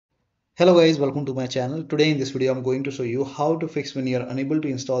Hello guys, welcome to my channel. Today in this video I'm going to show you how to fix when you are unable to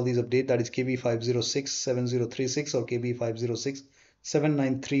install these update, that is KB5067036 or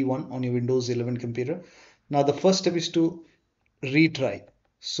KB5067931 on your Windows 11 computer. Now the first step is to retry.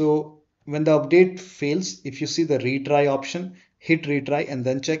 So when the update fails, if you see the retry option, hit retry and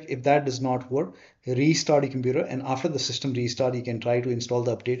then check. If that does not work, restart your computer, and after the system restart you can try to install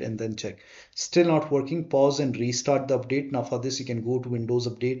the update and then check. Still not working, pause and restart the update. Now for this you can go to Windows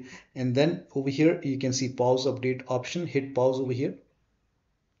Update, and then over here you can see pause update option. Hit pause over here.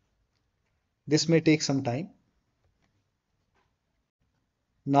 This may take some time.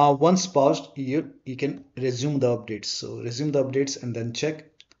 Now once paused, you can resume the updates. So resume the updates and then check.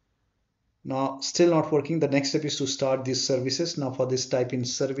 Now still not working. The next step is to start these services. Now for this, type in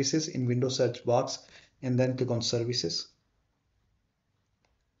services in Windows search box and then click on services.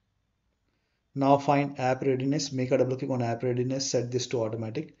 Now find App Readiness, make a double click on App Readiness, set this to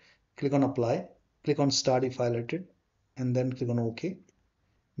automatic. Click on apply, click on start if highlighted and then click on OK.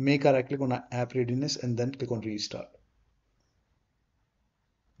 Make a right click on App Readiness and then click on restart.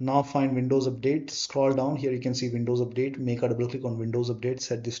 Now find Windows Update, scroll down, here you can see Windows Update, make a double click on Windows Update,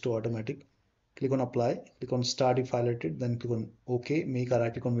 set this to automatic. Click on apply, click on start if highlighted, then click on OK, make a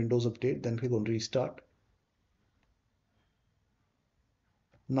right click on Windows Update, then click on restart.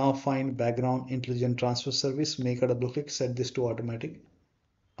 Now find background intelligent transfer service, make a double click, set this to automatic.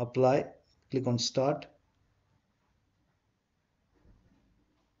 Apply, click on start.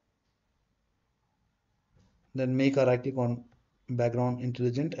 Then make a right click on background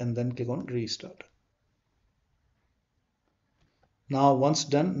intelligent and then click on restart. Now once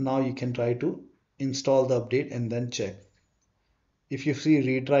done, now you can try to install the update and then check. If you see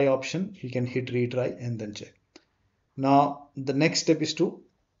retry option, you can hit retry and then check. Now the next step is to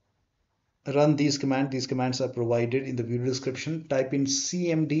run these commands. These commands are provided in the video description. Type in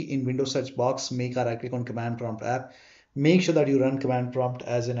cmd in Windows search box, make a right click on command prompt app. Make sure that you run command prompt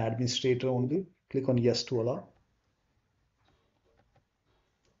as an administrator only. Click on yes to allow.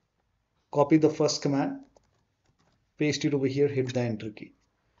 Copy the first command, paste it over here, hit the enter key.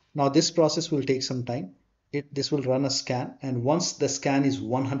 Now this process will take some time. This will run a scan, and once the scan is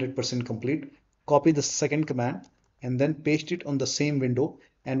 100% complete, copy the second command and then paste it on the same window.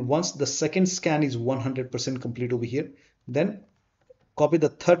 And once the second scan is 100% complete over here, then copy the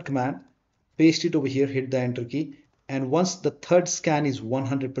third command, paste it over here, hit the enter key. And once the third scan is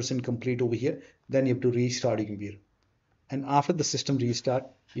 100% complete over here, then you have to restart your computer. And after the system restart,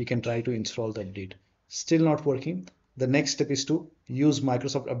 you can try to install the update. Still not working. The next step is to use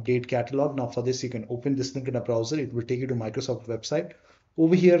Microsoft Update Catalog. Now for this, you can open this link in a browser. It will take you to Microsoft website.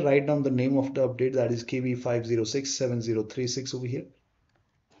 Over here, write down the name of the update, that is KB5067036 over here.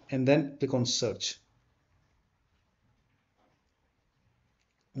 And then click on search.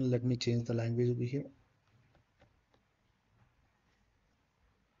 Let me change the language over here.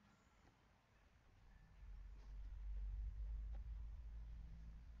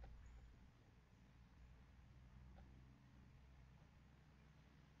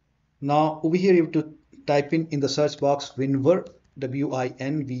 Now over here you have to type in the search box WinVer,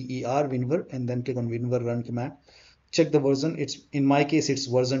 WINVER, WinVer, and then click on WinVer run command. Check the version. It's in my case it's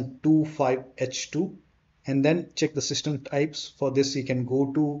version 25H2, and then check the system types. For this you can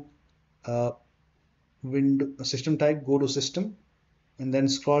go to system type, go to system, and then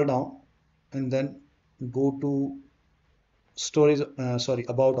scroll down, and then go to storage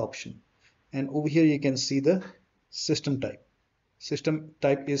about option, and over here you can see the system type. System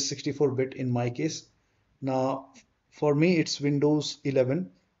type is 64-bit in my case. Now for me it's Windows 11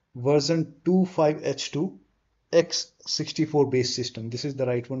 version 25H2 x64 base system. This is the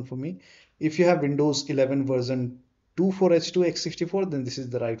right one for me. If you have Windows 11 version 24H2 x64, then this is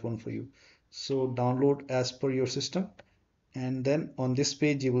the right one for you. So download as per your system, and then on this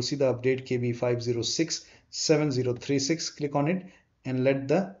page you will see the update KB5067036. Click on it and let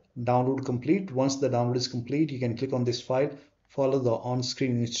the download complete. Once the download is complete, you can click on this file, follow the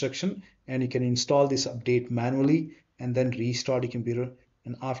on-screen instruction, and you can install this update manually and then restart your computer.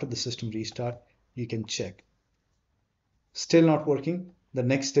 And after the system restart, you can check. Still not working. The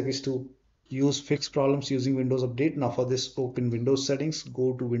next step is to use fix problems using Windows Update. Now for this, open Windows settings,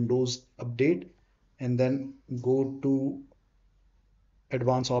 go to Windows Update, and then go to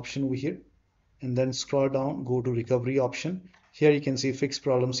advanced option over here, and then scroll down, go to recovery option. Here you can see fix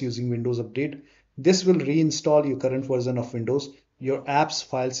problems using Windows Update. This will reinstall your current version of Windows. Your apps,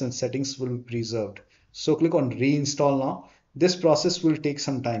 files, and settings will be preserved. So click on reinstall now. This process will take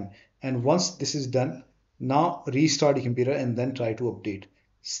some time, and once this is done, now restart your computer and then try to update.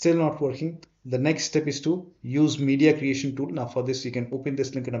 Still not working. The next step is to use media creation tool. Now for this, you can open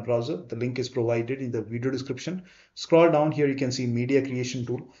this link in a browser. The link is provided in the video description. Scroll down here, you can see media creation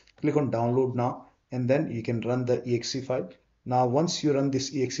tool. Click on download now, and then you can run the exe file. Now once you run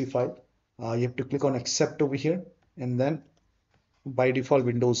this exe file, you have to click on accept over here, and then by default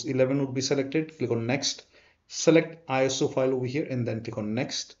Windows 11 would be selected. Click on next, select ISO file over here, and then click on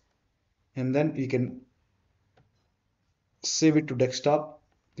next, and then you can save it to desktop.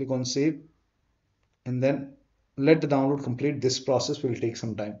 Click on save, and then let the download complete. This process will take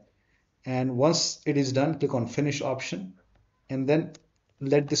some time, and once it is done, click on finish option, and then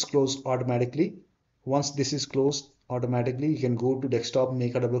let this close automatically. Once this is closed automatically, you can go to desktop,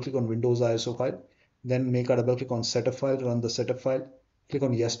 make a double click on Windows ISO file, then make a double click on setup file, run the setup file, click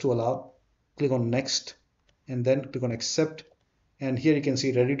on yes to allow, click on next, and then click on accept, and here you can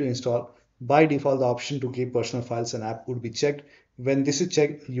see ready to install. By default, the option to keep personal files and app would be checked. When this is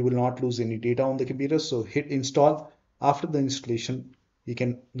checked, you will not lose any data on the computer, so hit install. After the installation, you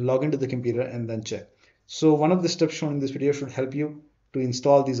can log into the computer and then check. So one of the steps shown in this video should help you to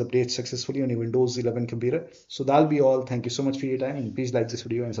install these updates successfully on your Windows 11 computer. So that'll be all. Thank you so much for your time, and please like this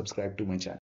video and subscribe to my channel.